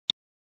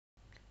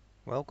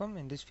Welcome.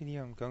 In this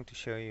video I'm going to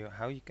show you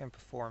how you can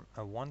perform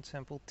a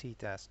one-sample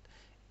t-test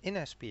in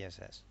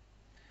SPSS.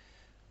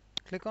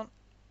 Click on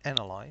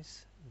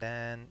Analyze,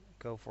 then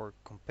go for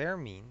Compare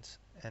Means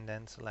and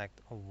then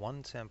select a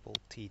one-sample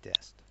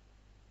t-test.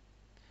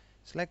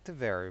 Select the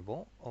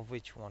variable of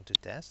which you want to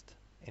test.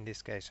 In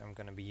this case I'm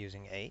going to be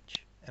using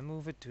age and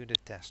move it to the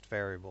test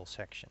variable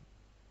section.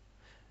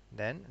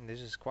 Then, and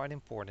this is quite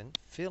important,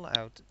 fill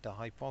out the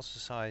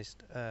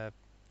hypothesized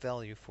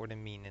value for the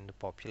mean in the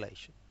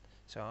population.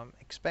 So I'm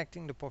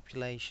expecting the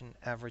population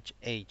average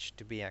age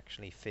to be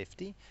actually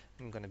 50.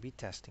 I'm going to be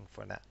testing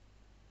for that.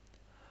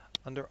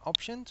 Under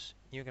options,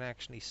 you can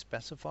actually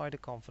specify the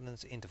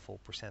confidence interval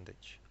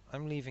percentage.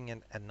 I'm leaving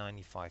it at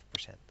 95%.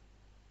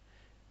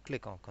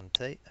 Click on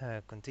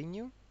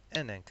continue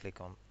and then click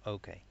on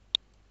OK.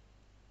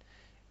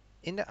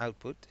 In the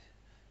output,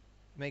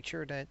 make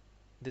sure that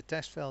the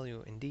test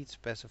value indeed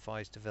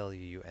specifies the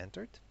value you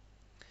entered.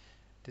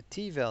 The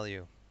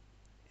t-value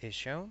is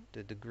shown,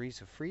 the degrees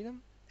of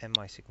freedom, and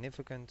my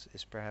significance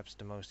is perhaps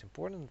the most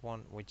important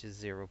one, which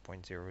is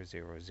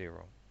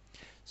 0.000.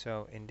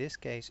 So in this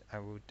case I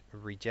would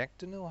reject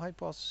the null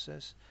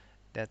hypothesis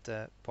that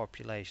the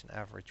population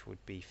average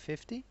would be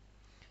 50.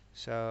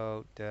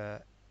 So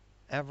the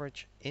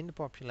average in the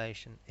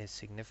population is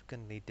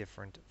significantly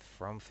different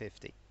from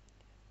 50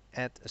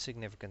 at a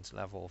significance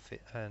level of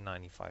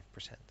 95%.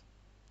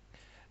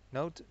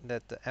 Note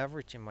that the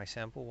average in my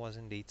sample was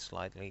indeed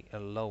slightly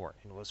lower.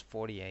 It was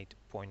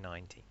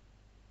 48.90.